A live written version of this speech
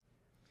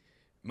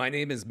My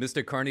name is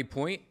Mr. Kearny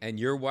Point, and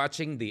you're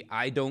watching the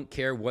I Don't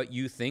Care What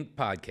You Think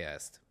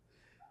podcast.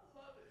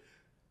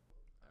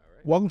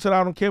 Welcome to the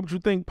I Don't Care What You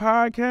Think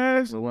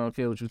podcast. We don't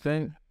care what you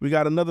think. We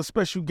got another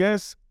special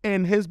guest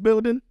in his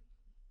building,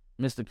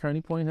 Mr.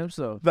 Kearny Point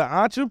himself. the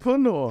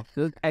entrepreneur,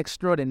 The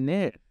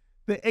extraordinaire.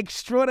 the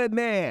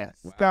extraordinaire.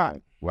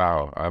 Stop.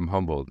 Wow, I'm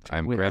humbled.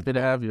 We're happy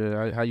to have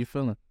you. How you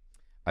feeling?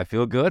 I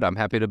feel good. I'm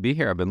happy to be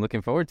here. I've been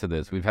looking forward to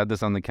this. We've had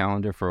this on the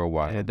calendar for a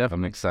while. Yeah, definitely.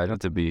 I'm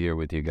excited to be here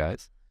with you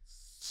guys.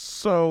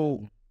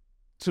 So,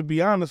 to be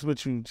honest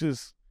with you,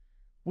 just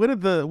where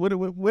did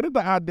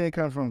the idea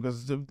come from?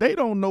 Because if they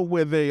don't know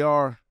where they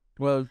are.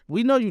 Well,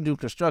 we know you do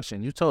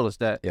construction. You told us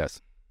that.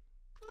 Yes.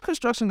 What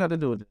construction got to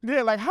do with it?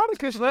 Yeah, like how did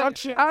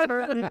construction how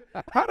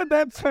did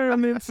that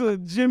turn into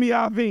Jimmy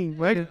Iovine?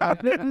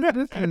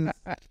 Like,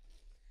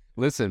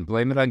 Listen,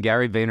 blame it on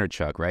Gary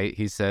Vaynerchuk, right?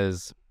 He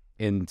says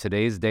in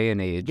today's day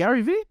and age,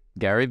 Gary V?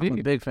 Gary I'm a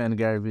V. big fan of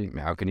Gary V.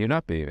 How can you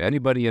not be?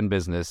 Anybody in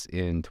business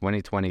in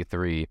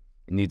 2023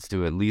 needs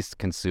to at least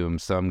consume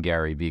some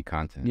Gary V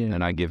content. Yeah.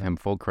 And I give him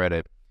full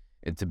credit.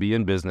 And to be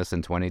in business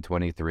in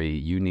 2023,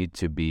 you need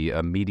to be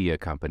a media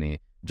company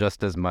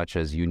just as much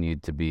as you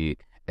need to be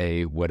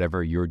a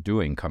whatever you're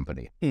doing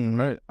company.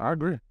 Right, I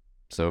agree.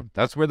 So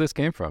that's where this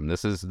came from.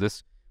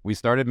 We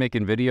started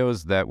making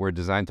videos that were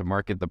designed to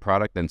market the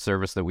product and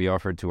service that we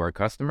offered to our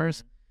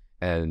customers.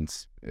 And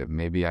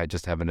maybe I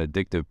just have an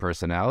addictive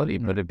personality,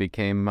 but it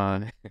became...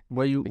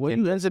 Were you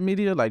into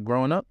media like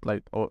growing up?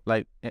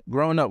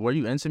 Growing up, were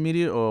you into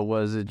media or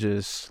was it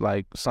just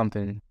like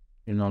something,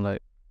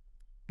 like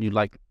you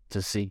like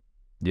to see?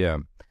 Yeah.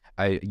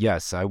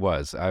 Yes, I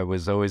was. I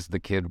was always the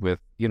kid with,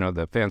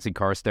 the fancy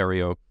car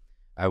stereo.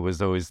 I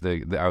was always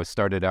I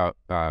started out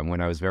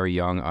when I was very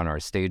young on our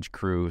stage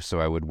crew,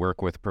 so I would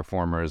work with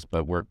performers,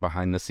 but work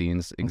behind the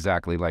scenes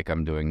exactly like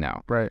I'm doing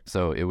now. Right.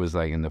 So it was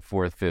like in the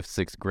 4th, 5th,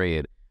 6th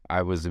grade,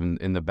 I was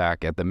in the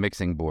back at the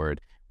mixing board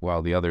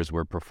while the others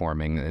were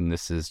performing, and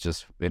this is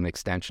just an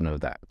extension of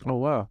that. Oh,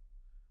 wow.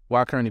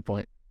 Why Kearny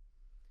Point?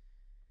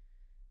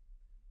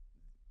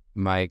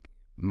 My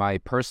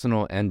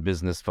personal and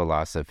business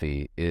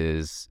philosophy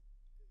is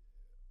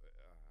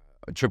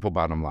a triple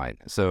bottom line.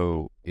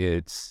 So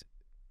it's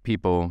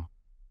people,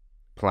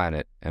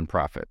 planet, and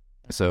profit.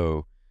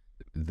 So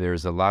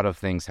there's a lot of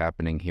things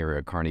happening here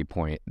at Kearny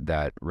Point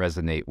that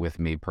resonate with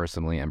me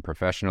personally and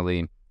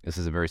professionally. This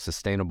is a very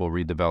sustainable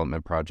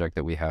redevelopment project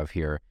that we have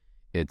here.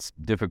 It's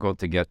difficult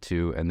to get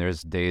to, and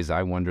there's days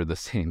I wonder the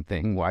same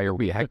thing. Why are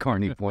we at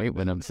Kearny Point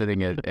when I'm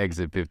sitting at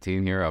exit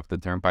 15 here off the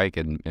turnpike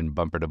in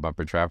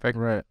bumper-to-bumper traffic?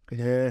 Right.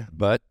 yeah.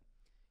 But,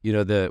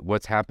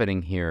 what's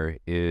happening here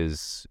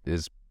is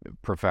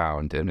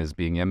profound and is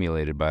being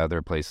emulated by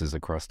other places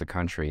across the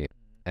country.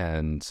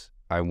 And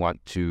I want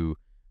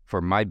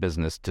for my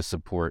business to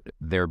support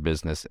their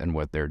business and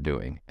what they're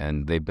doing.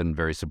 And they've been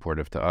very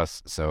supportive to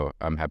us, so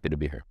I'm happy to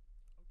be here.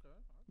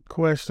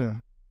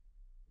 Question.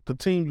 The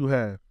team you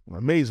have,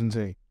 amazing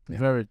team.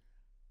 Very.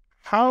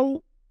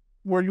 How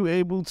were you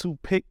able to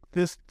pick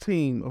this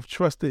team of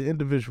trusted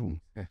individuals?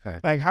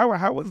 Like,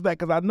 how was that?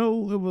 Because I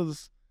know it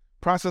was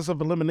process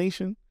of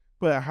elimination,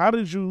 but how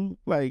did you,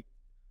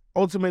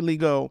 ultimately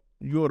go,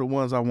 you're the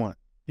ones I want.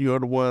 You're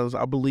the ones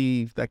I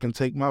believe that can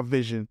take my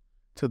vision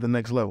to the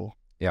next level?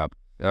 Yeah,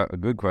 a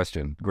good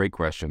question. Great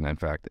question, in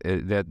fact.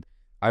 That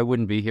I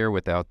wouldn't be here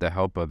without the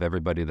help of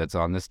everybody that's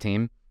on this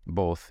team,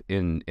 both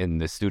in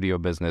the studio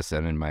business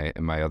and in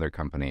my other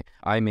company.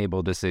 I'm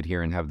able to sit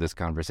here and have this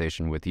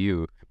conversation with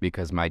you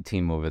because my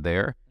team over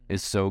there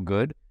is so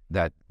good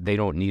that they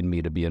don't need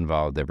me to be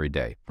involved every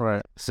day.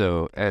 Right.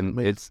 So, and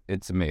Amazing.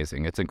 it's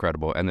amazing. It's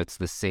incredible. And it's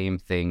the same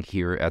thing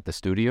here at the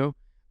studio.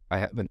 I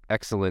have an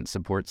excellent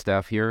support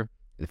staff here,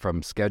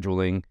 from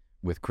scheduling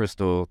with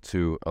Crystal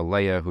to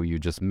Alea, who you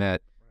just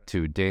met,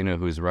 to Dana,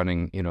 who's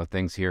running,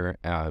 things here.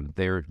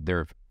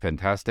 They're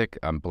fantastic.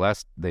 I'm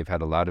blessed. They've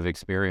had a lot of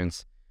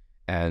experience,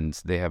 and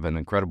they have an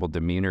incredible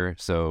demeanor.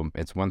 So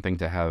it's one thing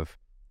to have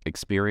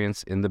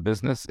experience in the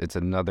business. It's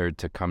another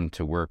to come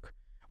to work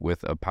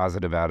with a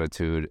positive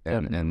attitude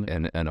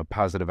and a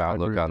positive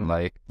outlook on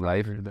life.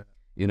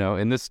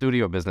 In this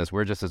studio business,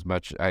 we're just as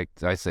much,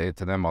 I say it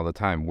to them all the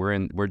time,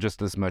 we're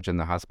just as much in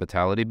the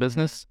hospitality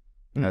business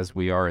as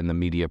we are in the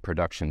media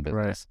production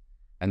business. Right.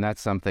 And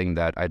that's something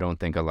that I don't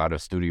think a lot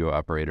of studio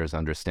operators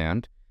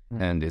understand.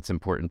 And it's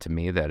important to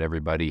me that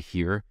everybody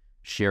here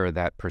share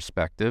that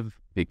perspective,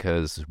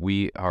 because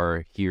we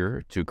are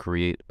here to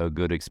create a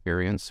good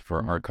experience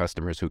for our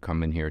customers who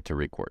come in here to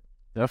record.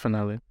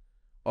 Definitely.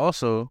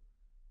 Also,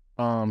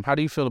 how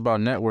do you feel about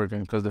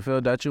networking? Because the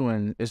field that you're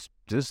in is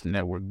just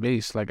network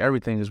based. Like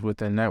everything is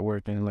within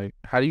networking. Like,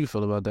 how do you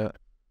feel about that?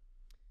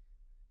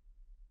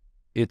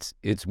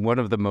 It's one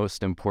of the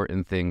most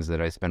important things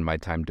that I spend my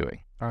time doing.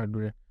 I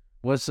agree.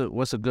 What's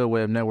a good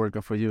way of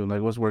networking for you?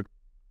 Like, what's worked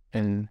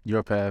in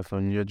your path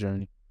on your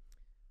journey?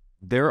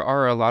 There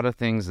are a lot of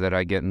things that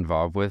I get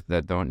involved with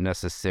that don't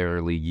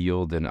necessarily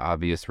yield an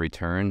obvious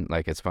return.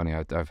 Like, it's funny,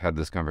 I've had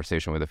this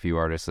conversation with a few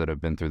artists that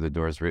have been through the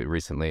doors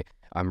recently.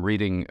 I'm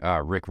reading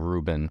Rick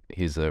Rubin.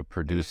 He's a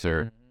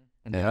producer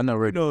Yeah, I know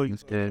Rick.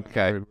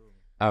 Okay.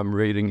 I'm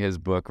reading his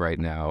book right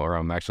now, or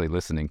I'm actually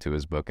listening to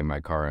his book in my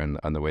car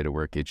on the way to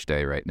work each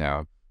day right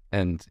now.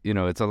 And,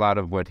 it's a lot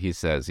of what he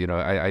says.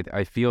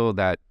 I feel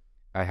that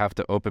I have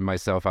to open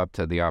myself up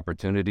to the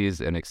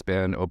opportunities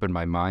and open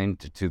my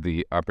mind to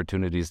the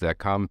opportunities that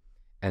come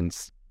and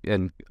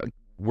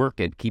work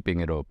at keeping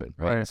it open,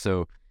 right?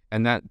 So,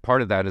 and that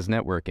part of that is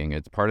networking.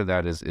 It's part of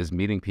that is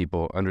meeting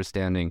people,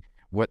 understanding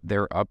what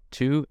they're up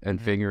to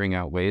and figuring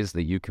out ways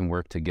that you can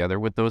work together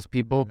with those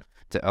people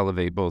to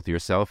elevate both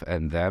yourself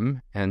and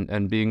them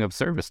and being of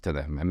service to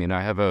them. I mean,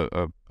 I have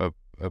a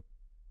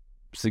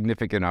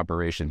significant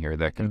operation here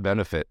that can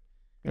benefit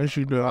Yes,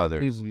 you do.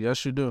 others.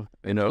 Yes, you do.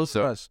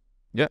 So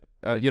yeah,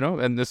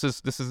 and this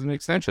is an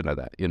extension of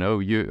that.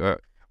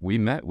 We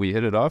met, we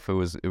hit it off. It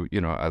was,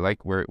 I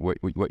like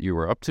what you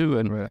were up to,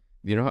 and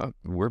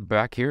we're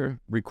back here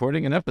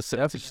recording an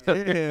episode.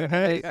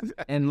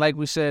 And like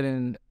we said,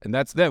 and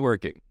that's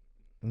networking.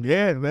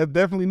 Yeah, that's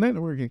definitely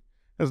networking.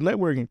 That's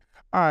networking.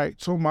 All right,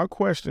 so my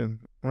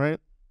question, right?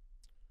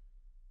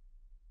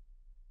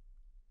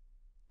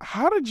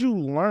 How did you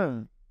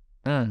learn?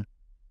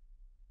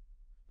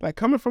 Like,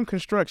 coming from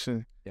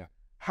construction,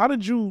 how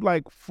did you,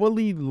 like,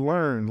 fully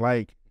learn?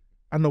 Like,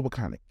 I know what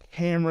kind of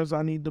cameras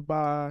I need to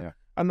buy. Yeah.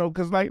 I know,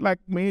 because, like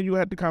me and you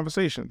had the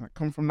conversation. I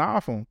come from the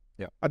iPhone.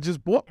 Yeah. I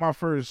just bought my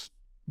first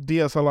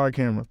DSLR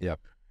camera. Yep.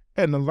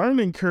 And the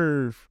learning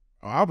curve,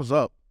 I was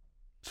up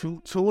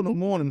 2 in the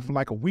morning for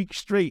like a week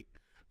straight,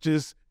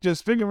 just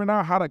figuring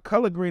out how to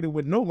color grade it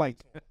with no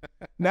light.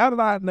 Now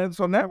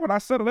when I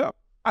set it up,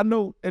 I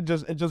know it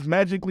just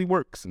magically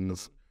works.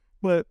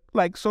 But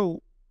like,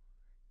 so,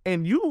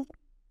 and you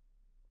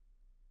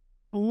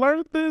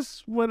learned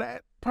this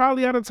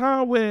probably at a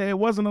time where it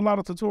wasn't a lot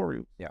of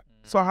tutorials. Yeah.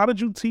 So how did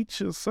you teach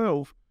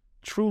yourself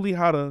truly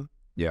how to?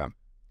 Yeah.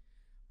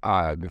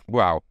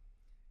 Wow.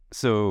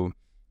 So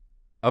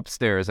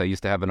upstairs, I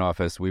used to have an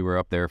office. We were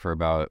up there for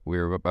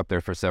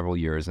several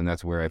years, and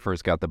that's where I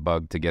first got the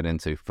bug to get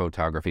into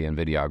photography and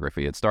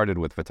videography. It started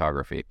with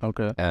photography.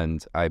 Okay.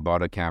 And I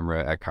bought a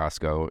camera at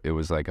Costco. It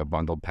was like a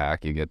bundled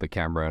pack. You get the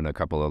camera and a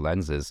couple of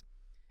lenses.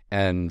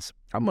 And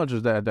how much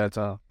was that at that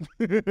time?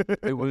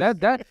 It was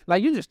that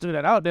like you just threw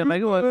that out there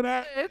like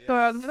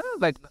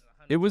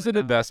it was an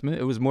investment.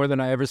 It was more than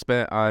I ever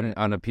spent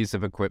on a piece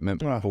of equipment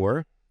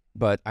before.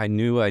 But I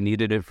knew I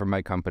needed it for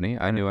my company.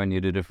 I knew I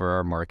needed it for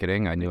our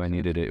marketing. I knew I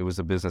needed it. It was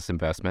a business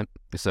investment.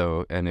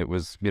 So, and it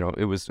was,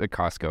 it was at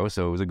Costco,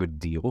 so it was a good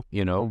deal,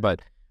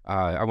 But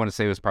I want to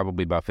say it was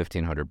probably about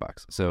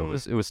 $1,500. So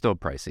it was still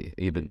pricey,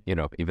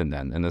 even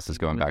then. And this is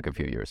going back a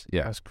few years.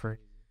 Yeah, that's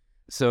crazy.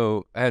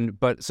 So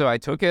I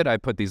took it. I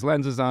put these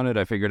lenses on it.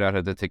 I figured out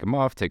how to take them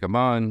off, take them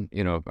on.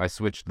 I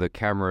switched the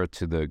camera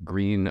to the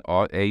green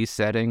A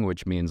setting,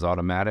 which means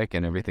automatic,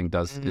 and everything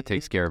it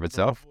takes care of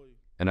itself.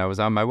 And I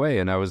was on my way,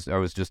 and I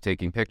was just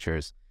taking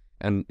pictures.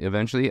 And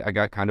eventually, I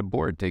got kind of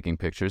bored taking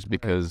pictures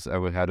because I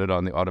had it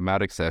on the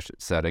automatic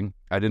setting.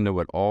 I didn't know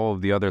what all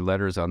of the other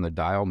letters on the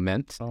dial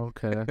meant.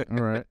 Okay, all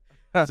right.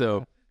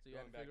 So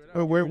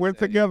we're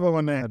together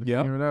on that.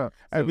 Yeah.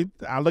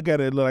 I look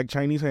at it like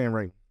Chinese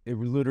handwriting. It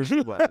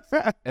literally was.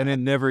 And it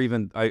never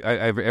even,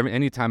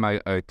 anytime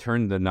I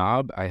turned the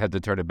knob, I had to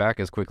turn it back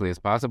as quickly as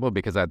possible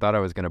because I thought I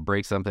was going to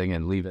break something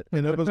and leave it.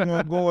 And it was going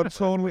to go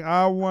totally,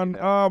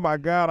 oh my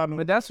God. I know.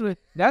 But that's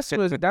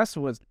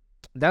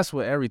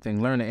what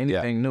everything, learning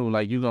anything new.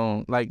 Like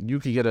you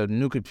could get a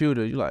new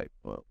computer. You like,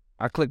 well,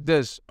 I click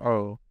this.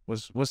 Oh,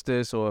 what's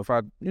this? Or if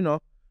I,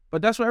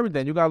 but that's what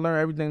everything, you got to learn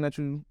everything that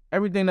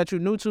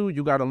you're new to,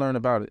 you got to learn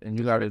about it and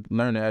you got to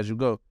learn it as you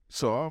go.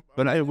 So,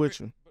 but I ain't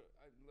with you.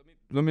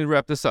 Let me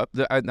wrap this up.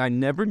 I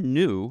never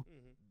knew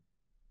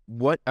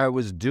what I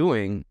was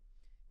doing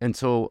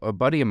until a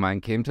buddy of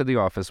mine came to the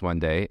office one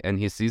day and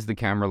he sees the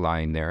camera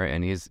lying there,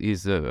 and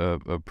he's a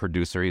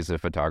producer, he's a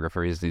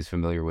photographer, he's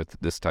familiar with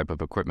this type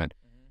of equipment.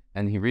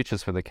 And he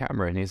reaches for the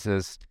camera and he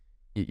says,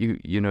 you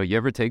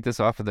ever take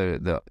this off of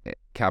the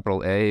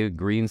capital A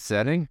green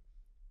setting?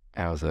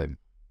 And I was like,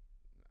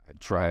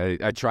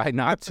 I try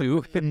not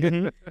to.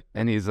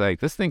 And he's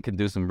like, this thing can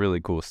do some really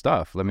cool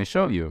stuff. Let me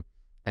show you.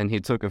 And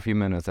he took a few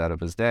minutes out of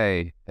his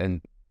day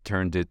and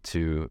turned it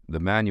to the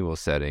manual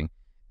setting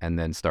and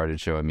then started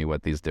showing me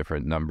what these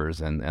different numbers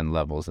and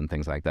levels and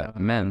things like that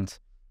meant.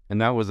 And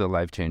that was a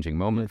life-changing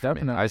moment for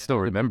me. I still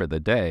remember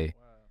the day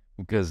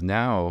because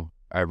now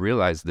I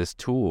realize this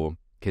tool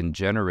can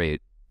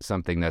generate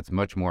something that's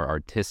much more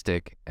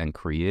artistic and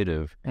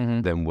creative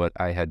than what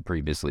I had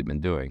previously been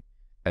doing.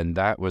 And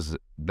that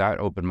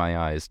opened my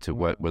eyes to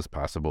what was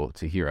possible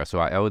to hear. So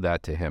I owe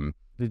that to him.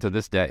 To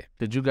this day.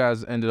 Did you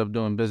guys ended up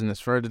doing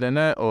business further than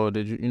that, or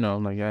did you,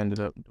 I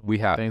ended up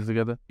doing things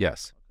together?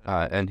 Yes.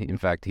 And in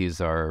fact, he's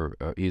our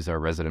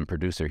resident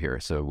producer here.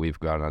 So we've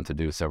gone on to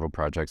do several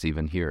projects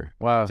even here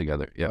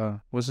together. Yeah.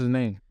 What's his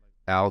name?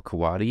 Al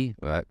Kawadi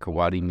at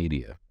Kawadi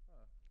Media.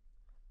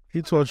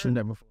 He taught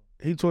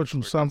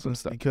you something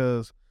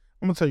because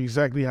I'm going to tell you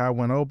exactly how I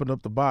went. I opened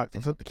up the box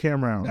and set the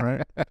camera out,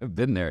 right? I've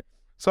been there.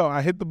 So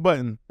I hit the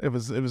button. It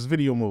was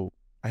video mode.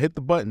 I hit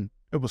the button.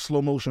 It was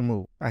slow motion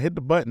mode. I hit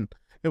the button.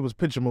 it was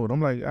picture mode.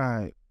 I'm like, all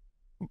right,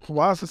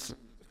 why is this?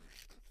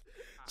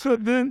 So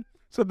then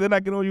I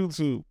get on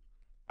YouTube.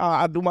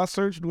 I do my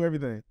search, do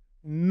everything.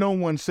 No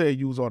one said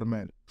use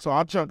automatic. So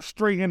I jump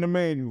straight in the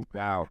manual.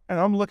 Wow. And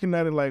I'm looking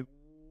at it like,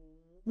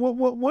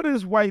 what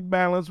is white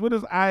balance? What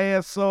is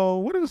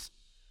ISO? What is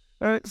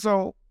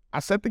so I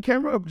set the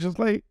camera up just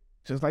like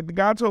the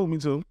guy told me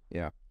to.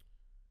 Yeah.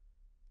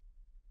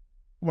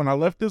 When I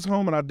left this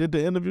home and I did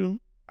the interview,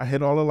 I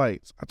hit all the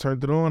lights. I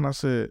turned it on. I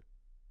said,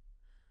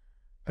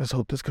 let's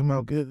hope this come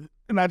out good.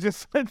 And I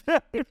just said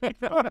that.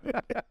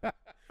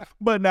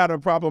 But now the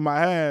problem I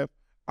have,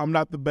 I'm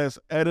not the best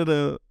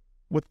editor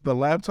with the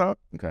laptop.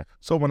 Okay.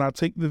 So when I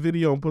take the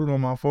video and put it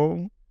on my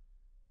phone,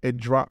 it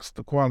drops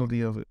the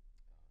quality of it.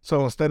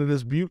 So instead of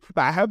this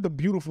I have the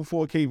beautiful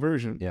 4K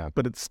version,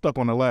 but it's stuck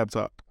on the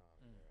laptop.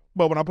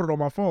 But when I put it on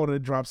my phone,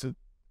 it drops it.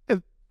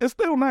 It's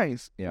still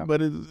nice,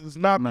 but it's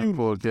not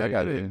beautiful. Yeah, I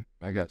got it.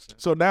 I got it.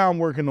 So now I'm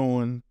working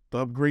on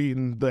the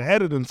upgrading the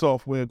editing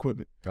software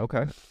equipment.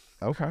 Okay.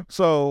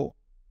 So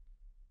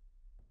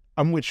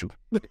I'm with you.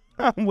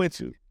 I'm with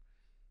you.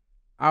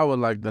 I would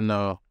like to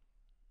know,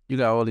 you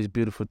got all these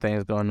beautiful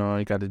things going on.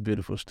 You got this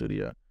beautiful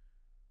studio.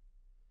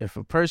 If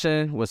a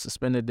person was to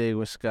spend a day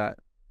with Scott,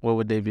 what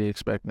would they be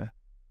expecting?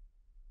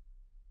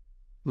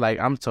 Like,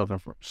 I'm talking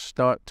from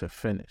start to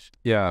finish.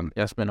 Yeah.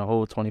 Y'all spend a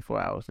whole 24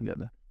 hours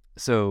together.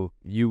 So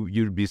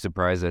you'd be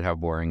surprised at how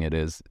boring it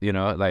is. You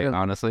know, like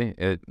honestly,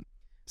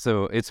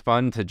 so it's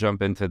fun to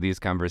jump into these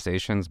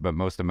conversations, but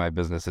most of my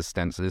business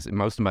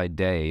most of my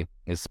day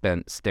is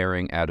spent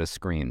staring at a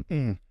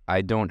screen.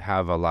 I don't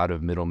have a lot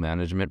of middle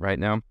management right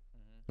now.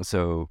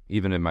 So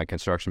even in my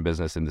construction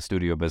business, in the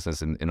studio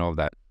business, and all of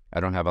that,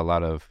 I don't have a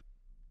lot of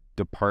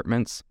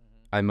departments.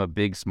 I'm a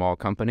big, small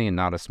company and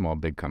not a small,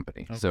 big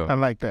company. Okay. So I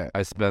like that.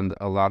 I spend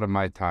a lot of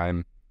my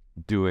time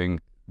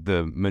doing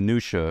the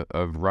minutia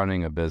of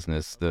running a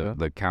business,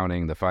 the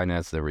counting, the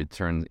finance, the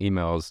return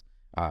emails.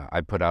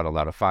 I put out a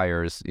lot of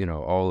fires, you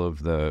know, all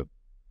of the,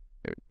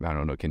 I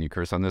don't know, can you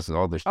curse on this?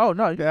 All the Oh,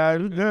 no. Yeah,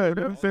 good.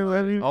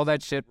 all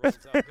that shit.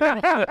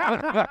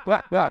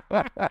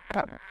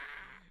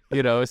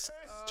 You know,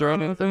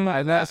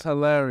 and that's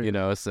hilarious. You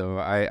know, so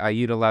I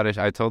eat a lot of,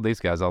 I told these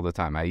guys all the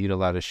time, I eat a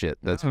lot of shit.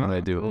 That's what I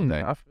do all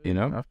day.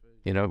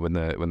 You know, when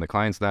the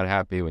client's not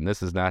happy, when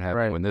this is not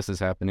happening, when this is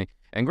happening.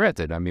 And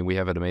granted, I mean, we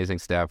have an amazing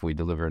staff, we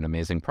deliver an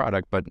amazing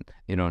product, but,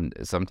 you know,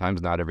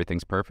 sometimes not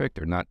everything's perfect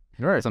or not.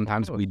 Right.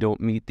 Sometimes we don't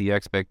meet the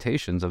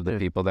expectations of the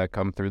people that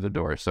come through the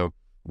door. So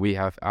we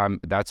have,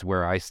 that's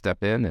where I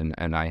step in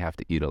and I have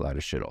to eat a lot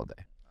of shit all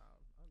day.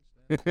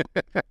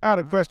 I had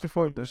a question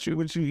for you.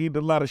 Would you eat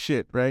a lot of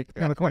shit, right? I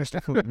had a question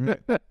for you.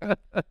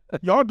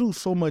 Y'all do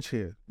so much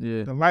here.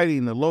 Yeah. The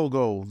lighting, the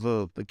logo,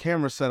 the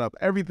camera setup,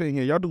 everything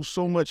here. Y'all do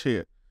so much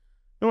here.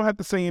 You don't have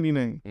to say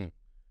anything.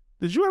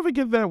 Did you ever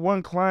get that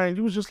one client,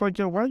 you was just like,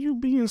 yo, why are you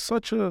being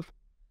such a,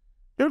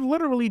 you're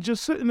literally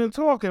just sitting and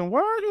talking. Why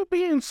are you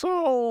being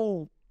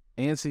so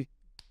antsy?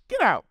 Get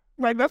out.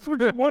 Like, that's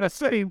what you want to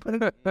say.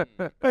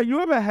 But you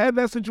ever had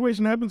that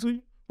situation happen to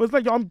you? But it's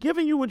like, yo, I'm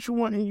giving you what you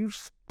want and you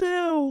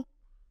still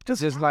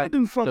just like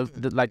something.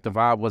 The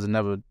vibe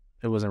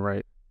wasn't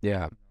right.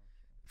 Yeah.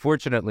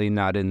 Fortunately,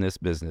 not in this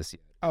business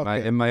yet.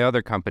 Okay. In my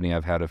other company,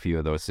 I've had a few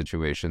of those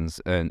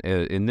situations. And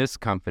in this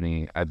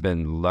company, I've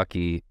been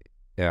lucky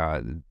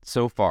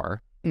so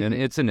far. And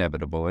it's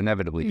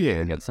inevitably you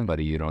can get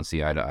somebody you don't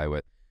see eye to eye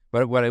with.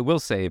 But what I will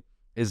say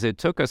is it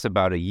took us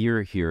about a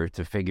year here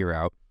to figure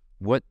out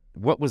what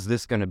was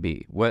this going to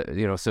be.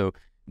 So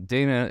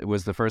Dana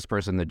was the first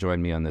person that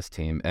joined me on this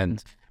team.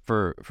 And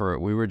for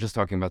we were just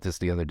talking about this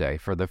the other day.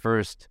 For the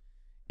first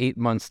 8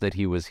 months that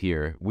he was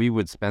here, we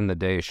would spend the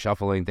day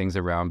shuffling things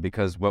around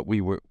because what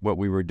we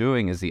were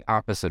doing is the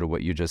opposite of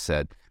what you just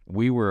said.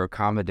 We were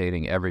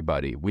accommodating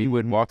everybody. We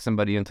would walk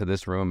somebody into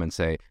this room and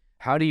say,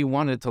 how do you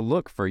want it to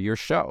look for your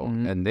show?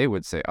 And they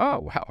would say, oh,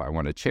 wow, I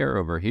want a chair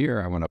over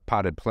here. I want a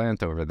potted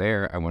plant over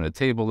there. I want a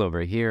table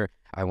over here.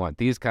 I want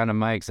these kind of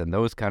mics and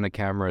those kind of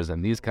cameras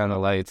and these kind of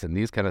lights and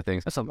these kind of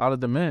things. That's a lot of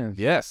demand.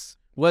 Yes.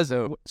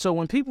 So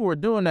when people were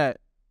doing that,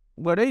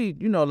 were they,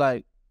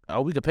 like,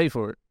 oh, we could pay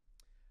for it?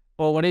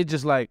 Or were they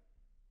just like,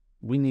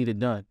 we need it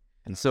done?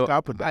 And so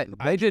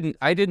I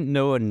didn't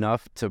know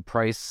enough to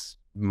price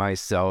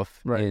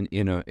myself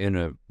in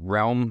a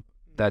realm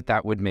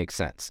that would make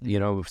sense,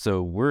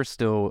 so we're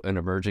still an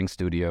emerging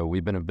studio.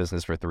 We've been in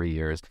business for 3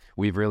 years.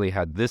 We've really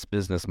had this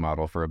business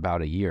model for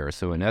about a year.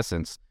 So in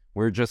essence,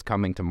 we're just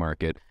coming to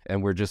market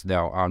and we're just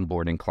now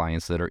onboarding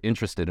clients that are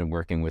interested in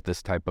working with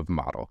this type of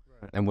model.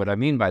 Right. And what I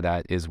mean by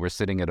that is we're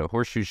sitting at a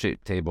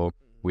horseshoe-shaped table.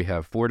 We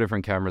have 4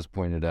 different cameras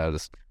pointed at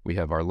us. We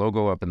have our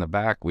logo up in the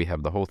back. We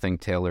have the whole thing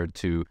tailored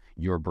to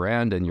your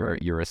brand and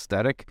your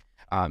aesthetic.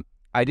 I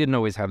didn't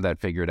always have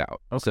that figured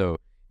out. Okay. So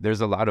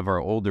there's a lot of our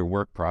older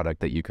work product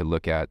that you could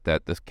look at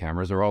that the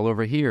cameras are all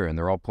over here and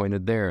they're all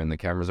pointed there and the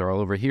cameras are all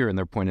over here and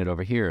they're pointed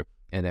over here.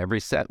 And every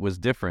set was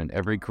different.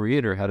 Every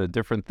creator had a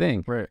different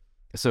thing. Right.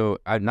 So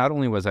not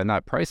only was I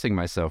not pricing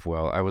myself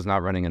well, I was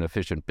not running an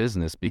efficient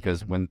business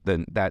because when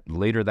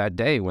later that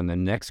day, when the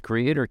next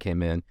creator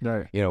came in,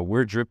 Right.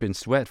 we're dripping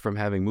sweat from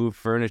having moved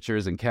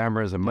furnitures and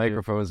cameras and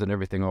microphones and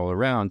everything all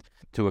around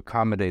to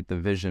accommodate the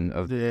vision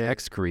of the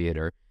next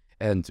creator.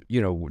 And,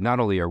 not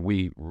only are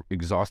we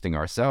exhausting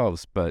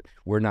ourselves, but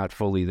we're not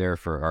fully there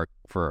for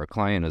our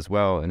client as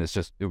well. And it's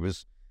just, it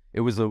was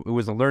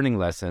a learning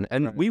lesson.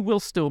 And we will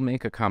still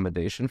make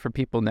accommodation for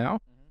people now.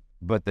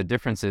 But the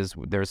difference is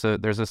there's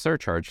a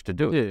surcharge to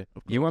do it.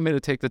 Yeah. You want me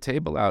to take the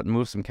table out and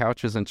move some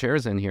couches and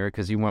chairs in here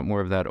because you want more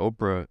of that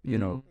Oprah,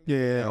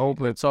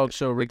 Oprah talk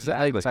show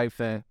type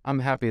thing. I'm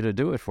happy to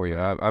do it for you.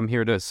 I'm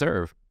here to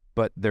serve.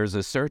 But there's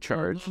a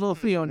surcharge. There's a little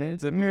fee on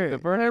it.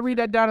 Read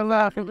that down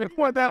aloud.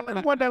 Want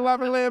that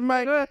lava lamp,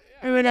 Mike?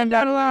 Read that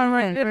down aloud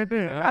right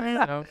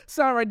there.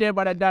 Sorry right there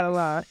by that down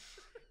aloud.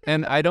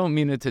 And I don't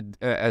mean it to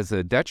as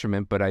a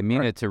detriment, but I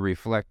mean it to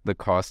reflect the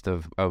cost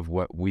of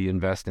what we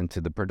invest into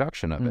the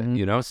production of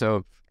it,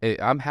 So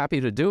I'm happy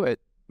to do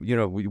it.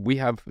 We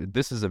have,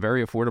 this is a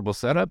very affordable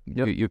setup.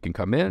 Yep. You can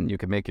come in, you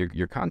can make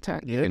your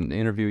content, you can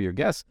interview your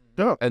guests,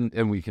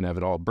 and we can have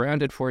it all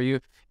branded for you.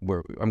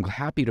 I'm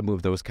happy to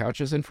move those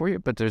couches in for you,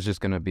 but there's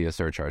just going to be a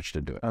surcharge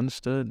to do it.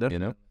 Understood,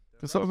 definitely.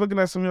 So I was looking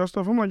at some of your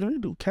stuff. I'm like, you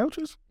do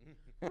couches?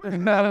 What they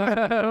got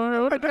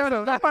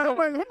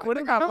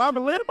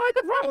lavalier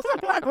microphones?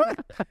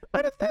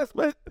 What is this?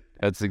 But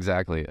That's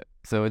exactly it.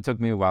 So it took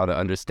me a while to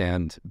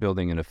understand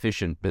building an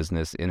efficient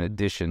business in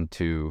addition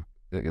to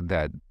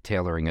that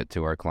tailoring it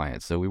to our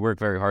clients. So we work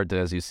very hard to,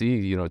 as you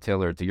see,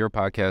 tailor it to your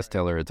podcast,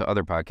 tailor it to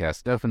other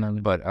podcasts.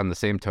 Definitely. But on the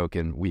same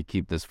token, we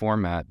keep this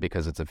format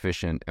because it's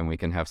efficient and we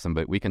can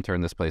turn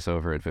this place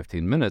over in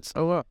 15 minutes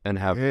and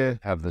have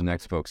the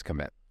next folks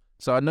come in.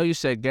 So I know you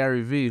said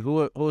Gary V.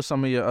 Who are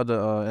some of your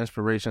other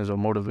inspirations or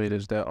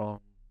motivators that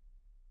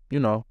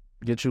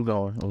get you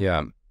going?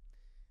 Yeah,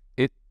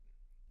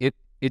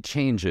 it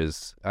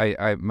changes.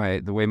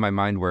 The way my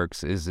mind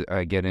works is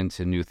I get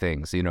into new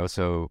things.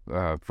 So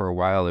for a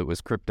while it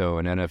was crypto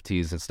and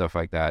NFTs and stuff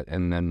like that,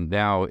 and then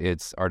now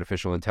it's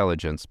artificial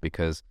intelligence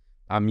because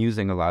I'm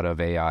using a lot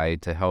of AI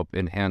to help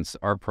enhance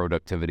our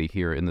productivity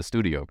here in the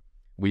studio.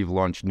 We've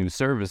launched new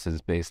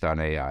services based on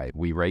AI.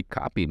 We write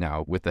copy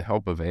now with the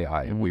help of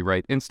AI. Mm-hmm. We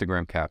write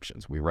Instagram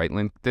captions. We write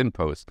LinkedIn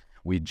posts.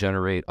 We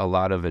generate a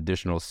lot of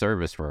additional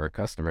service for our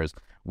customers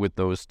with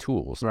those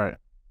tools. Right.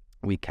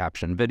 We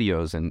caption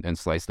videos and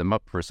slice them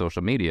up for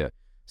social media.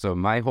 So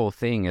my whole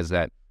thing is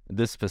that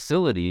this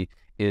facility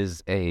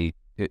is a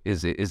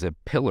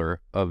pillar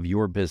of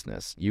your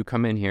business. You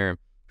come in here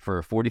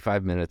for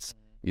 45 minutes,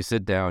 you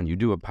sit down, you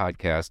do a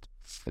podcast.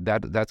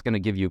 That's going to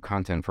give you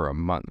content for a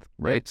month,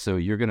 right? So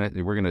we're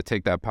going to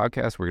take that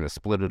podcast, we're going to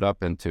split it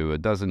up into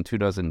 2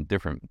 dozen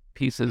different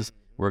pieces.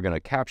 We're going to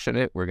caption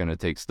it. We're going to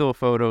take still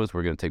photos.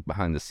 We're going to take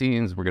behind the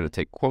scenes. We're going to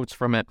take quotes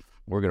from it.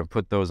 We're going to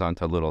put those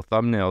onto a little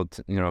thumbnail,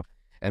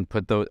 and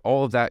put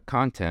all of that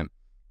content.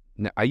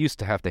 Now, I used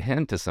to have to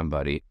hand to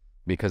somebody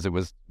because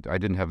I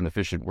didn't have an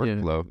efficient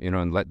workflow,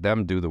 and let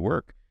them do the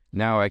work.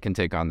 Now I can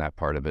take on that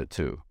part of it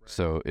too. Right.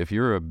 So if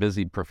you're a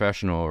busy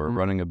professional or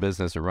running a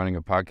business or running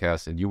a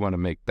podcast and you want to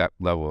make that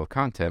level of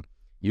content,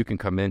 you can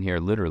come in here,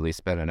 literally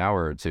spend an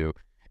hour or two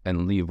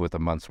and leave with a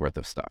month's worth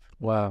of stuff.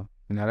 Wow.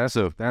 Now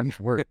that's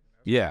work.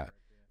 Yeah.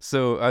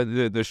 So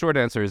the short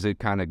answer is it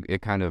kind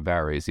of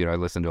varies. I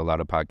listen to a lot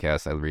of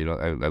podcasts.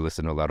 I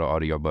listen to a lot of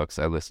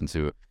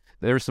audiobooks.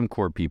 There's some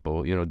core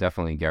people.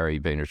 Definitely Gary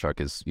Vaynerchuk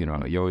is.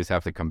 You always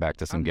have to come back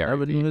to some Gary. I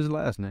never knew his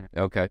last name.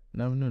 Okay.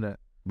 Never knew that.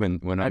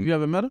 Have you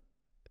ever met him?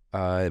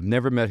 I've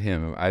never met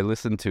him. I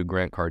listened to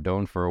Grant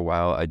Cardone for a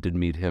while. I did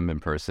meet him in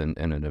person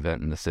in an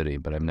event in the city,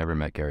 but I've never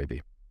met Gary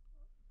V.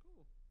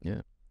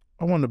 Yeah.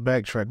 I want to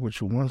backtrack with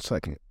you 1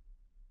 second.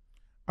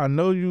 I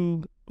know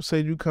you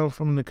said you come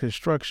from the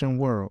construction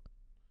world,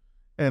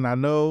 and I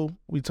know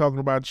we talking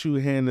about you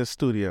here in the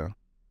studio.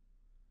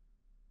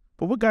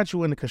 But what got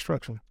you into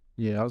construction?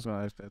 Yeah, I was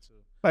gonna ask that too.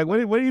 Like,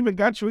 what even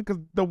got you? Because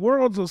the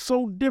worlds are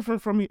so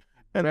different from you,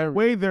 and the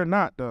way they're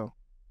not though,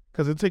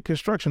 because it takes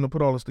construction to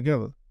put all this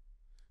together.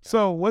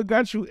 So, what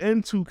got you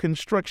into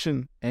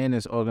construction? And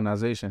it's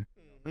organization,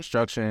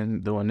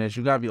 construction, doing this.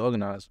 You gotta be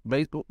organized.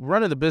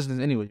 Running the business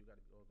anyway.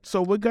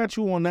 So, what got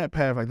you on that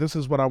path? Like, this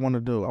is what I want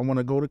to do. I want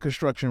to go the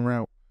construction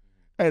route,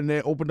 and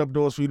then opened up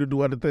doors for you to do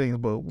other things.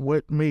 But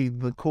what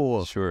made the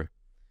core? Sure.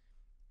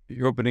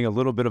 You're opening a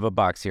little bit of a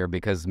box here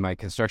because my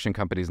construction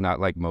company is not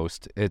like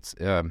most. It's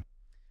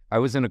I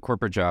was in a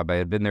corporate job. I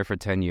had been there for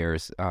 10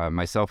 years.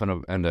 Myself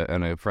and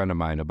a friend of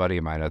mine, a buddy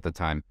of mine at the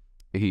time,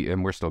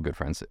 and we're still good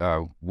friends.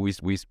 We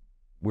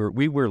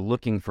were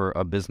looking for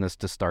a business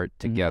to start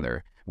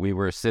together.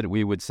 Mm-hmm.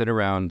 We would sit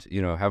around,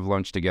 have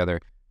lunch together.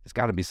 There's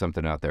got to be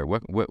something out there.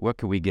 What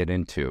could we get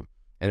into?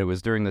 And it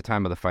was during the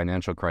time of the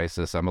financial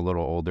crisis. I'm a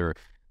little older.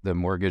 The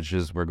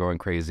mortgages were going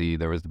crazy.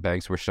 The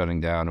banks were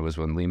shutting down. It was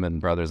when Lehman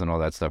Brothers and all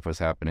that stuff was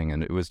happening,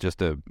 and it was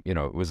just it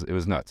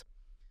was nuts.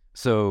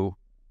 So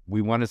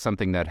we wanted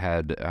something that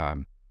had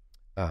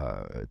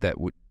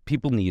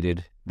people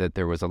needed, that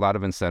there was a lot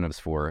of incentives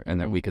for,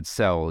 and that we could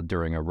sell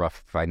during a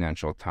rough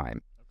financial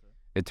time.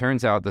 it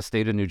turns out the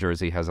state of New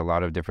Jersey has a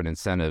lot of different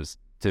incentives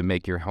to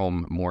make your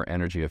home more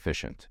energy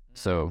efficient.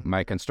 So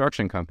my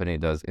construction company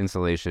does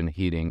insulation,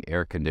 heating,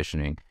 air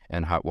conditioning,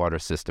 and hot water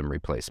system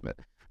replacement.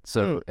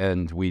 So,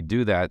 and we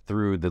do that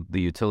through the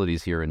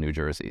utilities here in New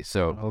Jersey.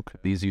 So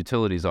these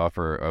utilities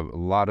offer a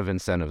lot of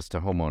incentives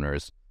to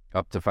homeowners,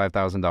 up to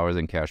 $5,000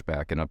 in cash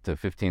back and up to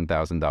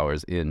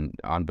 $15,000 in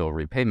on-bill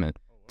repayment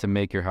to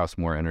make your house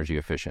more energy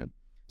efficient.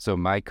 So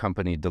my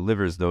company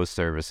delivers those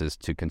services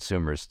to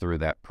consumers through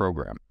that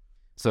program.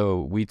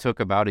 So we took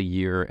about a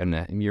year and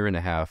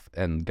a half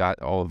and got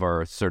all of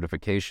our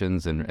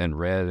certifications and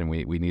read, and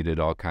we needed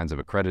all kinds of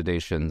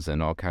accreditations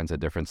and all kinds of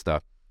different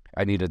stuff.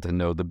 I needed to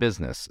know the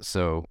business.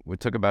 So it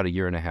took about a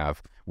year and a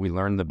half. We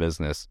learned the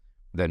business.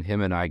 Then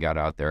him and I got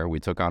out there. We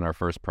took on our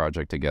first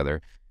project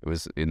together. It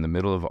was in the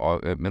middle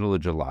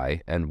of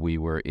July, and we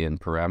were in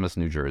Paramus,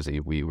 New Jersey.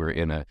 We were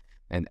in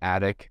an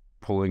attic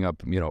pulling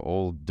up,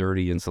 old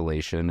dirty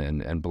insulation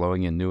and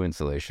blowing in new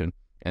insulation.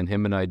 And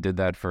him and I did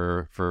that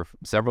for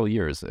several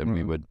years. And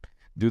we would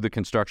do the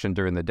construction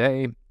during the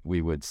day.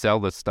 We would sell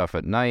the stuff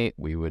at night.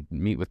 We would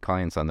meet with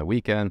clients on the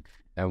weekend,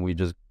 and we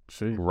just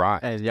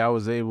rock. And y'all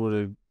was able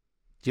to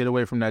get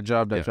away from that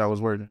job that y'all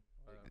was working.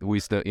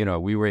 We still,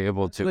 we were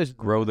able to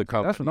grow the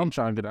company. That's what I'm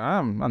trying to get.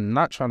 I'm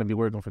not trying to be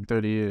working for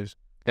 30 years.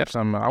 Yep.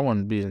 I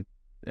want to be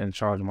in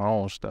charge of my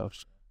own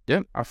stuff.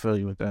 Yep. I feel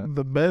you with that.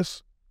 The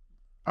best,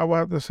 I would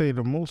have to say,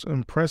 the most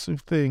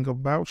impressive thing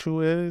about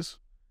you is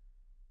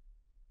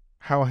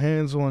how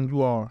hands-on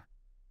you are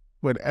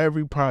with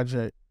every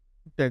project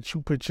that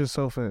you put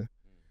yourself in.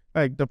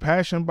 Like the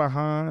passion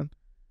behind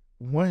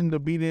wanting to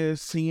be there,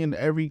 seeing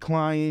every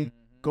client,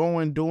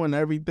 going, doing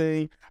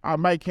everything. I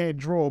might can't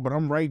draw, but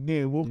I'm right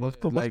there. What's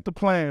the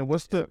plan?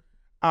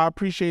 I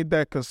appreciate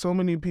that because so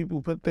many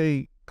people put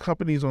their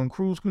companies on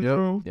cruise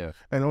control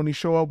and only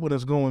show up when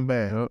it's going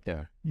bad.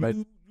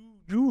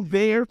 You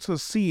there to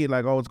see it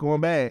like, oh, it's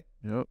going bad.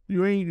 Yep.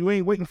 You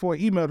ain't waiting for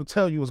an email to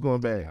tell you it's going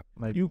bad.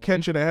 Like you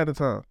catch it ahead of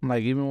time.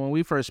 Like even when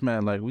we first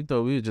met, like we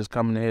thought we were just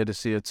coming here to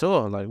see a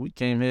tour. Like we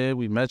came here,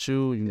 we met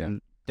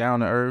you, down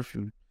to earth,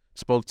 you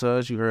spoke to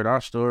us, you heard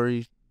our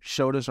story,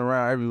 showed us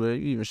around everywhere.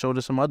 You even showed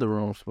us some other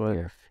rooms.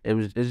 But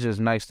it's just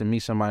nice to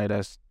meet somebody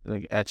that's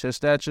like at your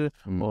stature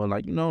or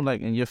like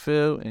in your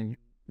field and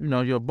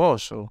you're a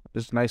boss. So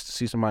it's nice to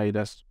see somebody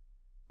that's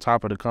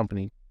top of the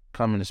company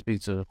coming to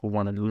speak to who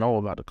want to know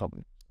about the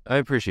company. I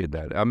appreciate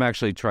that. I'm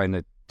actually trying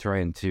to.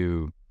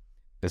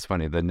 It's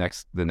funny. The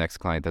next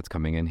client that's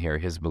coming in here,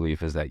 his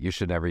belief is that you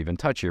should never even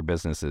touch your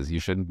businesses. You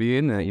shouldn't be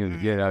in that.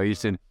 You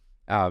should.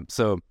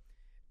 So,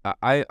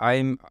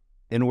 I'm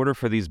in order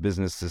for these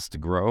businesses to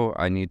grow,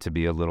 I need to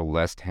be a little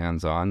less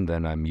hands-on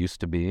than I'm used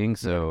to being.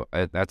 So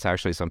that's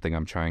actually something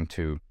I'm trying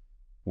to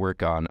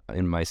work on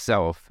in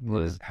myself.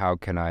 Is how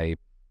can I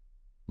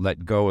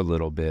let go a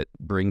little bit,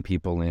 bring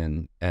people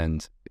in,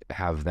 and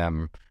have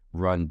them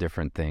run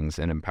different things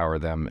and empower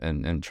them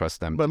and trust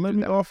them. But let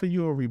me offer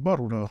you a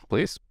rebuttal, though.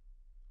 Please.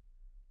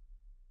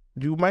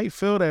 You might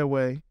feel that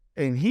way,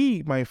 and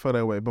he might feel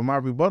that way, but my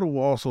rebuttal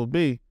will also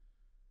be,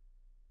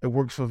 it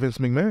works for Vince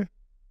McMahon.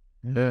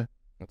 Yeah,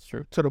 that's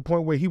true. To the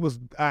point where he was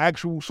an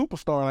actual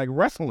superstar, like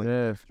wrestling.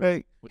 Yeah.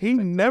 Like, he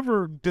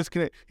never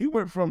disconnected. He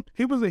went from,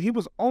 he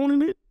was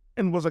owning it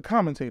and was a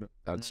commentator.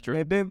 That's true.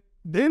 And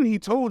then he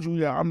told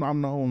you, I'm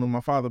the owner,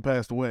 my father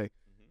passed away.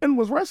 And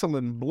was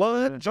wrestling,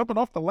 blood, jumping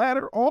off the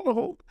ladder, all the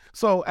whole.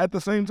 So at the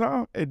same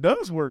time, it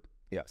does work.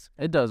 Yes,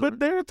 it does. But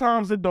there are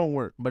times it don't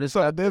work. But it's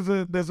there's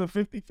a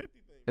 50-50 thing.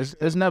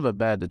 It's never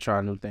bad to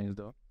try new things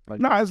though. Like,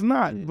 no, it's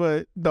not. Yeah.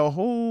 But the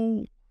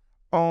whole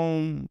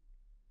not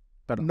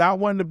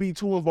wanting to be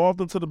too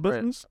involved into the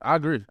business. I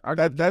agree.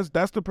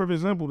 That's the perfect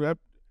example. That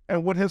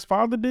and what his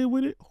father did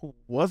with it, who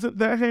wasn't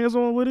that hands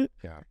on with it,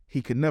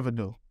 he could never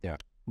do. Yeah.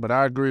 But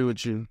I agree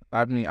with you.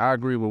 I mean, I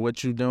agree with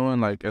what you're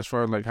doing. Like, as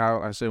far as like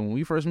how I said when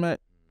we first met,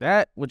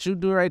 what you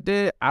do right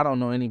there, I don't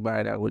know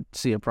anybody that would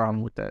see a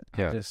problem with that.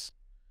 Yeah.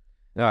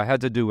 No, I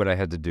had to do what I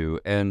had to do.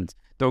 And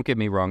don't get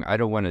me wrong, I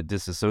don't want to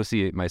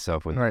disassociate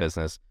myself with the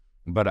business,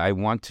 but I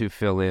want to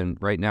fill in.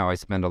 Right now, I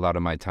spend a lot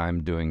of my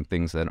time doing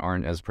things that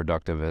aren't as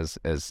productive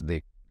as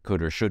they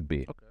could or should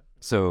be. Okay.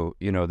 So,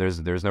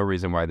 there's no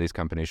reason why these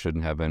companies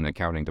shouldn't have an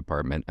accounting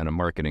department and a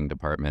marketing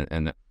department,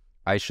 and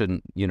I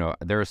shouldn't,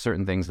 there are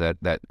certain things that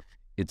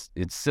it's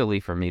silly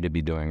for me to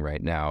be doing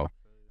right now.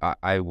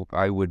 I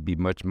would be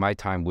my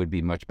time would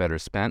be much better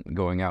spent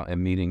going out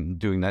and meeting,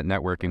 doing that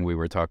networking we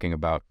were talking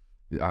about,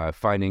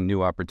 finding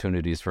new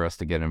opportunities for us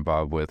to get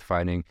involved with,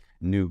 finding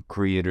new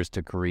creators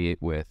to create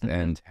with,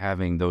 and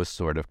having those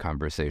sort of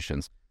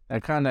conversations.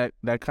 That kind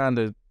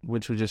of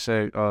what you just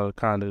said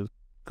kind of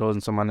goes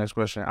into my next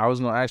question. I was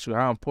going to ask you,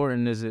 how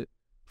important is it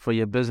for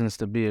your business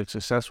to be as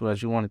successful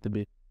as you want it to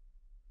be?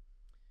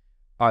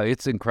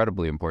 It's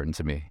incredibly important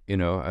to me,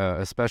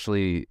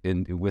 especially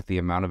with the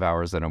amount of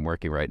hours that I'm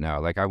working right now.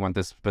 Like, I want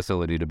this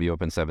facility to be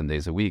open 7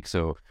 days a week.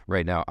 So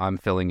right now I'm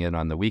filling in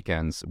on the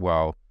weekends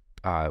while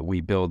we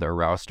build a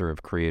roster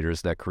of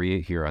creators that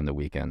create here on the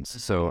weekends.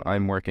 So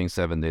I'm working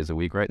 7 days a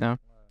week right now.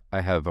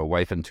 I have a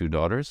wife and 2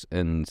 daughters,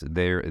 and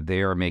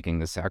they are making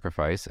the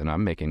sacrifice, and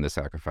I'm making the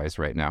sacrifice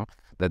right now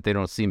that they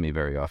don't see me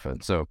very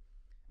often. So,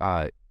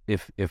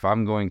 if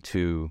I'm going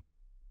to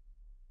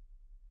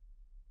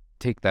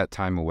take that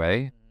time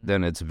away,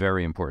 then it's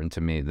very important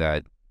to me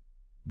that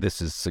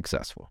this is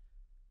successful.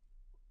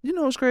 You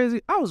know what's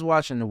crazy? I was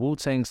watching the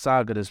Wu-Tang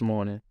Saga this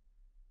morning.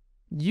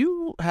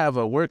 You have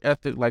a work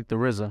ethic like the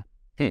RZA,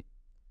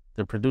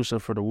 the producer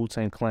for the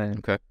Wu-Tang Clan.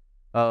 Okay.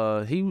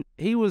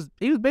 He was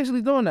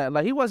basically doing that.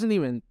 Like, he wasn't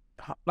even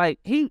like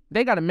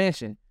they got a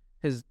mansion.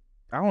 His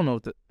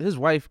his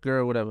wife,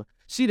 girl, whatever.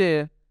 She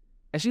there,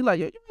 and she like,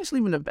 yo, you ain't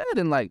sleeping in bed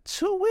in like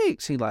 2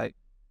 weeks. He like,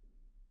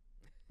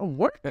 I'm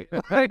working.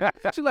 Like,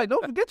 she like,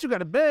 don't forget you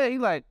got a bed. He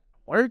like,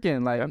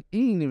 working. Like,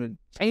 he ain't even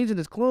changing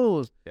his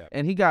clothes. Yeah.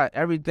 And he got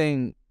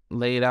everything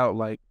laid out,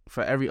 like,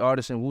 for every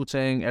artist in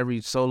Wu-Tang, every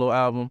solo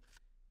album.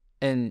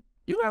 And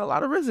you got a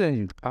lot of RZA in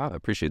you. I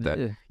appreciate that.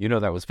 Yeah. You know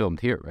that was filmed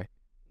here, right?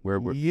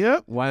 We're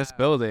Yep. in this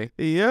building.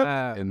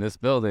 Yep. In this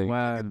building.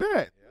 Wow. Look at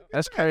that.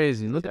 That's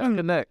crazy. Look at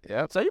the neck.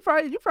 Yep. So you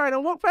probably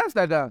don't walk past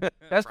that guy.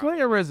 That's plenty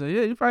of RZA.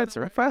 Yeah, you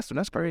probably right faster.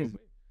 That's crazy.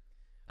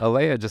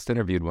 Alea just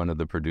interviewed one of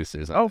the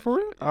producers. Oh, for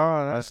real?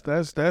 Oh, that's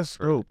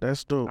dope.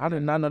 That's dope. I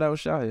did not know that was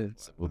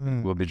Shahid.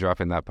 We'll be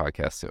dropping that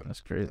podcast soon.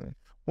 That's crazy.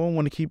 We don't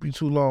want to keep you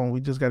too long. We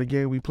just got a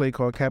game we play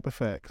called Kappa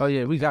Facts. Oh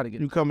yeah, we gotta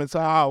get You come into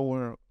our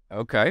world.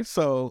 Okay.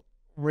 So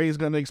Ray's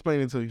gonna explain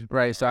it to you.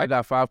 right. So I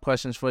got 5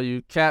 questions for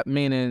you. Cap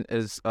meaning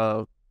is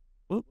what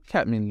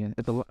cap meaning again?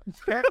 It's a lie.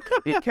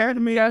 Cat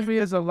mean Cap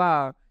is a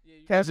lie.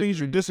 cat means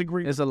you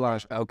disagree. It's a lie.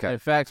 Okay.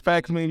 And facts.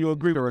 Facts mean you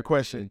agree with a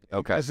question.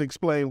 Okay. Let's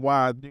explain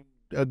why you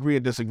agree or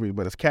disagree,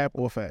 but it's cap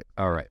or fact.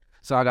 All right.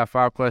 So I got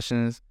 5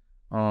 questions.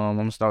 I'm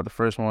gonna start with the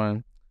first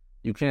one.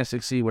 You can't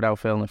succeed without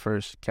failing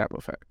first. Cap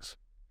or facts?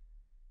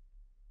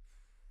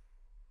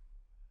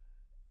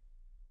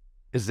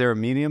 Is there a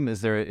medium? Is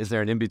there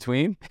an in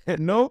between?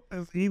 Nope,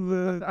 it's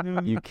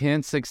either. You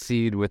can't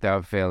succeed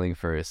without failing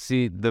first.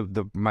 See,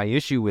 my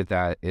issue with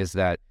that is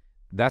that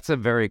that's a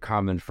very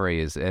common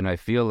phrase, and I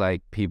feel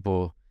like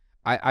people.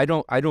 I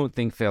don't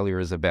think failure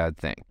is a bad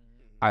thing,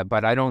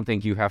 but I don't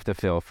think you have to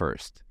fail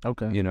first.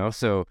 Okay. You know,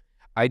 so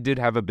I did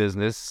have a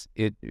business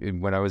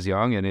when I was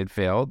young, and it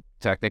failed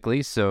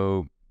technically.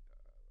 So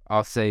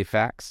I'll say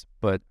facts,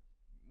 but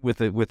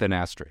with an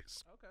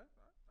asterisk.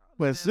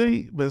 But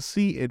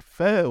see, it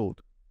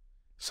failed.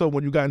 So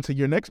when you got into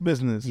your next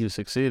business, You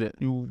succeeded.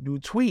 you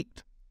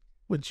tweaked,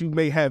 which you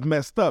may have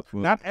messed up.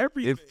 Well, Not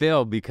every. It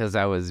failed because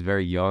I was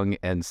very young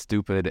and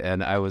stupid,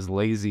 and I was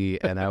lazy,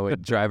 and I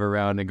would drive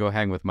around and go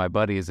hang with my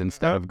buddies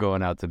instead of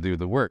going out to do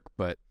the work.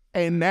 But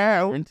And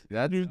now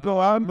that's you go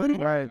out and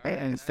Right.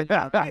 you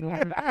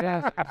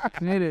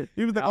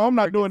was like, oh, I'm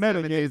not doing that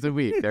 7 again. days a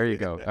week. There you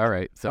go. All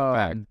right. So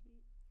fact.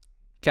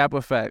 Cap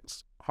or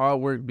facts?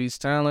 Hard work beats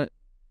talent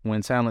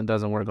when talent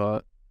doesn't work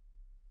hard.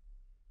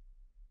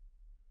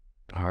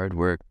 Hard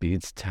work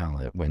beats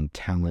talent when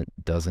talent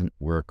doesn't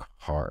work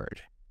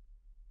hard.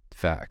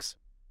 Facts.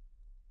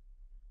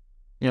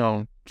 You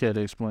don't care to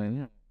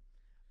explain.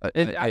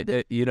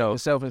 You know,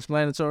 It's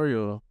self-explanatory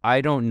or?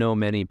 I don't know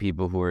many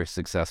people who are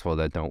successful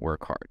that don't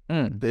work hard.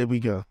 There we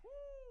go.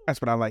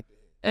 That's what I like.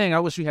 Dang, I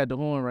wish you had the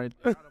horn right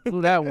there. I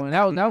blew that one.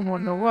 That was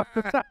one no what.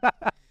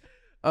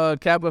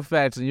 Cap or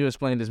facts, and you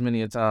explained this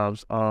many a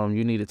times.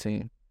 You need a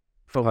team.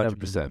 For whatever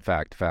 100%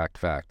 fact.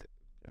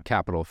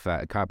 Capital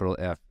fact, capital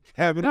F,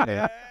 Have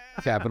it.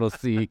 capital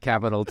C,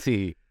 capital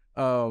T,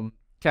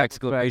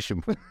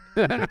 exclamation point.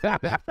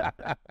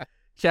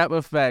 Cap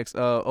or facts,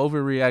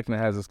 overreacting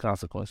has its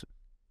consequences.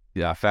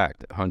 Yeah,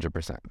 fact,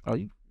 100%. Oh,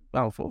 you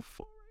about 4.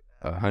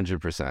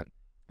 100%.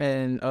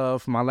 And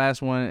for my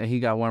last one, and he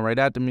got one right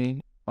after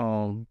me.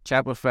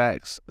 Cap or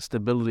facts,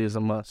 stability is a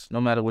must. No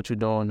matter what you're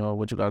doing or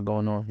what you got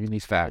going on, you need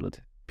stability.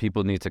 Fact.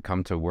 People need to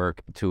come to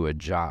work to a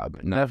job,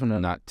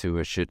 Definitely. not to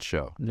a shit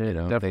show. Yeah, You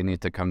know, definitely. they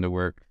need to come to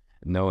work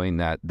knowing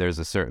that there's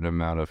a certain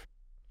amount of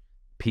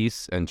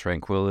peace and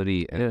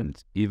tranquility,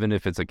 and even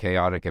if it's a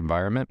chaotic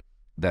environment,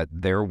 that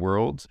their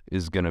world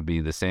is going to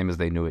be the same as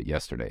they knew it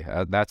yesterday.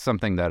 That's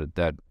something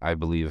that I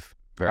believe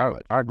very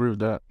much. I agree with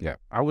that. Yeah.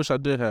 I wish I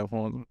did have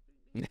one.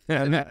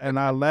 And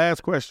our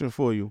last question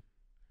for you: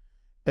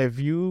 if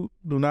you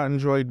do not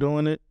enjoy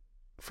doing it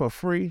for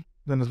free,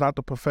 then it's not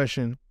the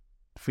profession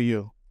for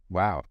you.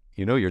 Wow.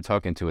 You know, you're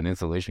talking to an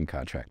insulation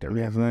contractor.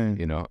 Yes, man.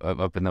 You know,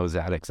 up in those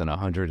attics in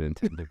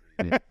 110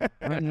 degrees.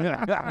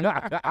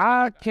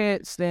 I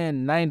can't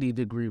stand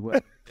 90-degree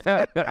weather.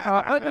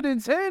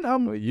 110,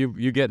 Well,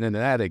 you get in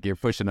an attic, you're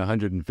pushing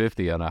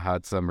 150 on a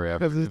hot summer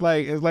Because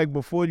afternoon. it's like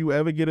before you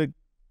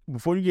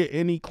get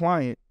any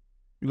client,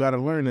 you got to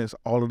learn this.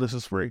 All of this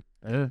is free.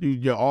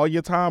 All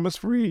your time is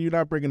free. You're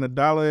not bringing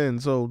 $1 in.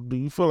 So do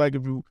you feel like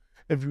if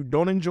you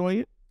don't enjoy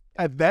it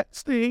at that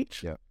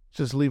stage, Yeah.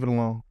 just leave it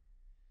alone?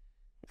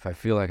 If I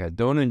feel like I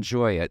don't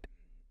enjoy it,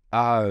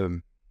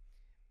 I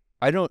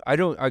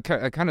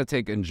kind of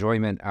take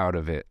enjoyment out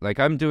of it. Like,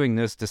 I'm doing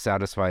this to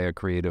satisfy a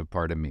creative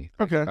part of me.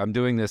 Okay. I'm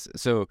doing this,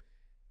 so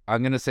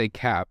I'm gonna say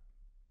cap,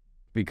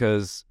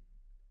 because,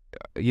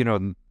 you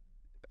know,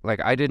 like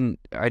I didn't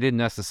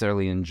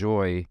necessarily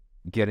enjoy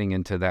getting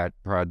into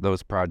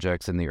those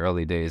projects in the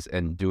early days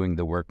and doing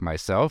the work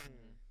myself,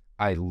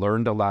 I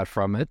learned a lot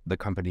from it. The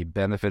company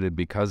benefited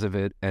because of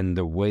it. And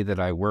the way that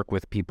I work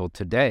with people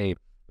today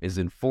is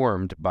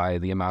informed by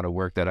the amount of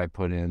work that I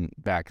put in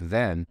back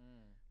then.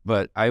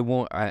 But I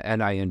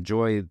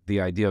enjoy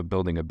the idea of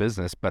building a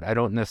business, but I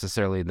don't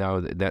necessarily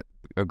know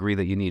agree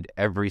that you need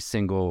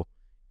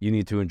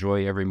to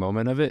enjoy every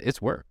moment of it.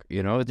 It's work,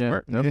 it's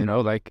work,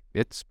 like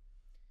it's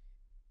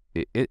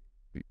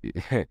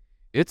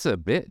a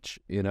bitch,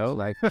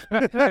 like. A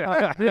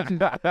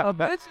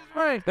bitch is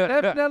right.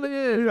 Definitely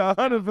is.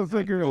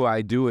 100% Do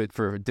I do it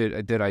for,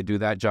 did I do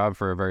that job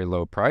for a very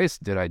low price?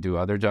 Did I do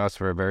other jobs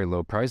for a very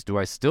low price? Do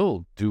I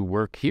still do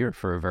work here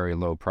for a very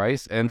low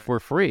price and for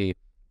free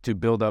to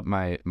build up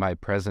my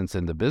presence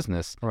in the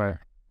business? Right.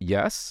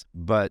 Yes,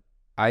 but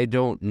I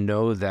don't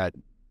know that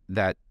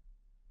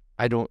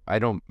I'm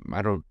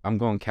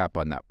going cap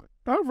on that one.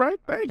 All right,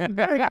 thank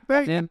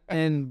you.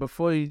 And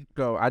before you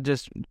go, I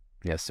just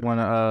Yes, want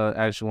to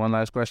ask you one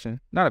last question.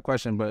 Not a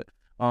question, but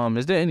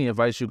is there any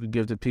advice you could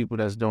give to people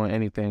that's doing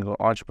anything, or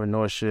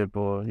entrepreneurship,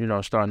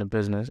 or starting a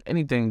business?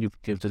 Anything you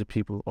could give to the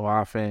people or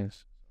our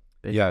fans?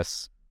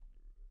 Yes.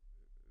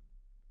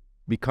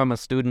 Become a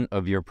student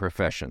of your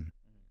profession.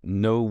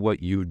 Know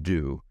what you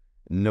do.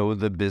 Know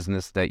the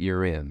business that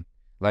you're in.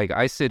 Like,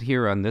 I sit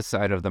here on this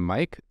side of the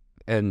mic,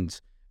 and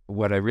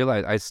what I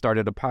realized, I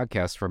started a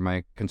podcast for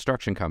my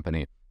construction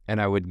company, and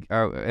I would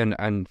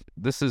and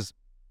this is.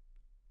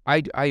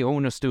 I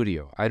own a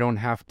studio. I don't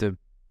have to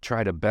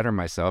try to better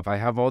myself. I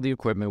have all the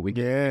equipment. We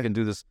can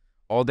do this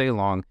all day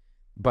long.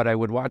 But I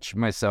would watch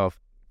myself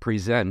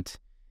present,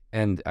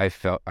 and I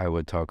felt I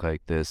would talk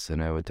like this,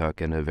 and I would talk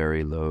in a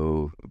very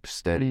low,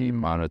 steady,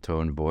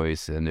 monotone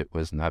voice, and it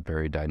was not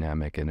very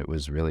dynamic, and it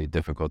was really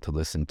difficult to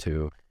listen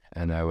to.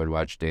 And I would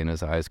watch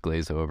Dana's eyes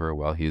glaze over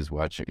while he's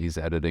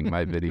editing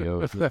my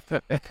videos.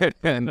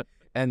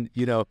 and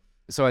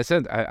so I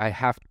said, I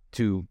have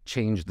to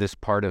change this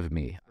part of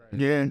me.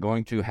 Yeah. I'm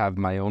going to have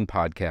my own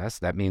podcast.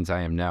 That means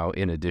I am now,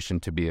 in addition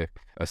to be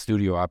a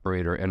studio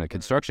operator and a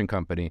construction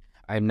company,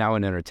 I am now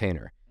an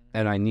entertainer.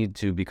 And I need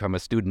to become a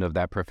student of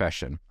that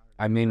profession.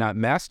 I may not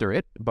master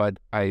it, but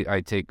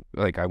I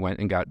went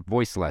and got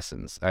voice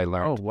lessons. I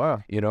learned,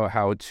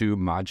 how to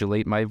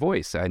modulate my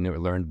voice. I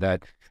learned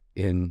that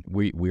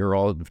we're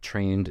all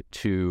trained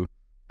to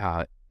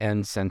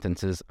end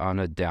sentences on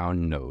a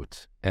down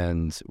note,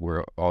 and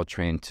we're all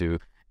trained to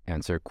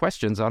answer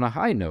questions on a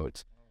high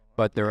note.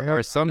 But there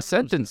are some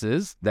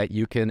sentences that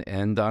you can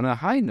end on a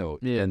high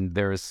note, and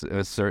there's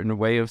a certain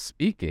way of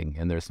speaking,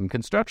 and there's some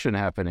construction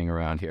happening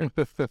around here,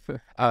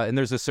 and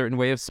there's a certain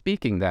way of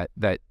speaking that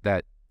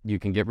you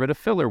can get rid of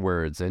filler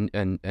words,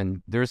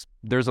 and there's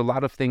a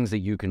lot of things that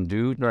you can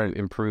do to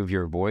improve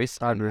your voice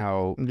and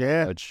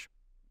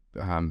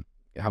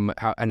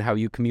how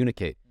you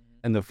communicate.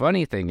 And the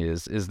funny thing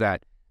is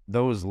that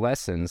those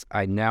lessons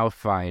I now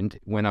find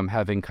when I'm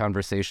having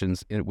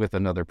conversations with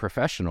another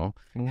professional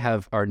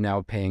are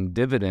now paying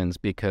dividends,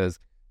 because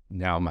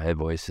now my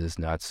voice is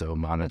not so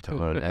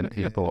monotone and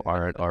people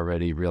aren't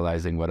already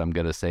realizing what I'm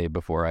going to say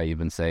before I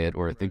even say it,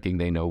 or thinking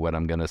they know what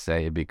I'm going to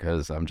say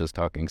because I'm just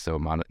talking so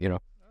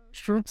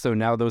Sure. So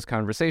now those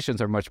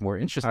conversations are much more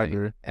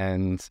interesting,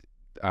 and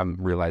I'm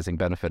realizing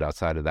benefit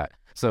outside of that.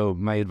 So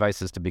my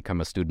advice is to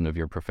become a student of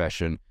your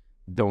profession.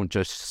 Don't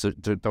just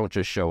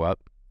show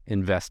up.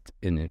 Invest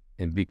in it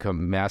and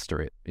master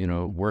it,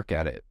 work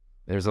at it.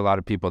 There's a lot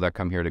of people that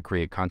come here to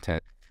create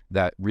content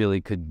that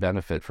really could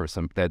benefit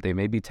that they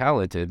may be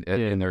talented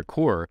in their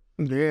core,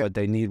 but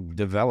they need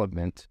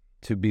development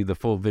to be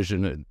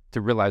to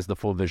realize the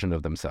full vision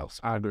of themselves.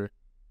 I agree.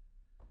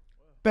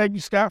 Thank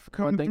you, Scott, for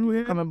coming through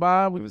here. Coming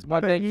by.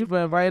 Thank you for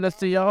inviting us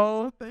to your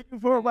home. Thank you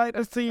for inviting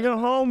us to your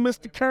home,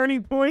 Mr. Kearny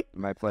Point.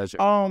 My pleasure.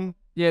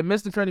 Yeah,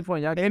 Mr. Kearny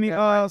Point. Y'all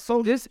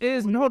this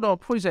is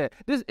push that.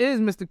 This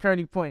is Mr.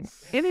 Kearny Point.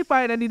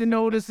 Anybody that need to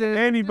know who this is,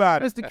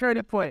 anybody, Mr.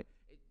 Kearny Point.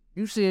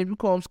 You see him, you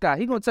call him Scott.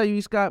 He gonna tell you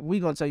he's Scott. We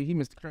gonna tell you he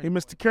Mr. Kearny. He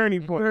Mr.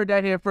 Kearny Point. You heard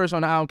that here first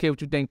on the I Don't Care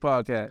What You Think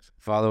podcast.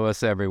 Follow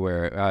us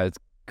everywhere. It's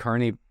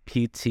Kearny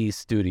PT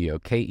Studio.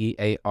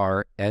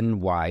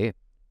 KEARNY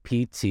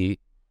PT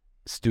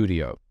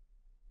Studio.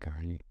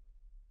 Kearny.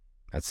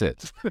 That's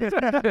it.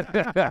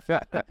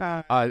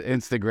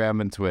 Instagram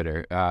and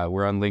Twitter.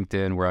 We're on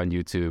LinkedIn. We're on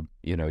YouTube.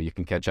 You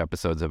can catch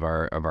episodes of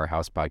our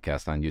house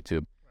podcast on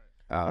YouTube.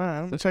 All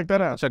right, check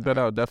that out. Check that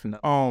out,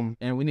 definitely.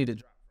 And we need to.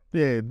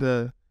 Yeah,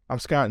 I'm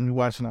Scott, and you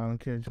watching I Don't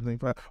Care What You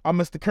Think podcast. I'm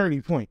Mr.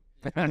 Kearny Point,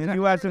 and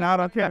you watching I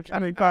Don't Care What You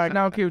Think podcast. I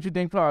Don't Care What You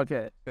Think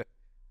podcast.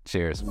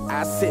 Cheers.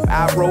 I sip,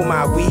 I roll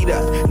my weed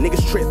up.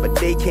 Niggas trip, but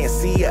they can't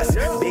see us.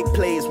 Big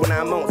plays when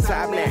I'm on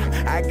top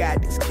now. I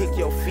got this, kick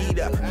your feet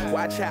up.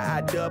 Watch how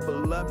I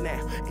double up now.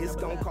 It's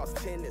gonna cost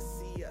 10 to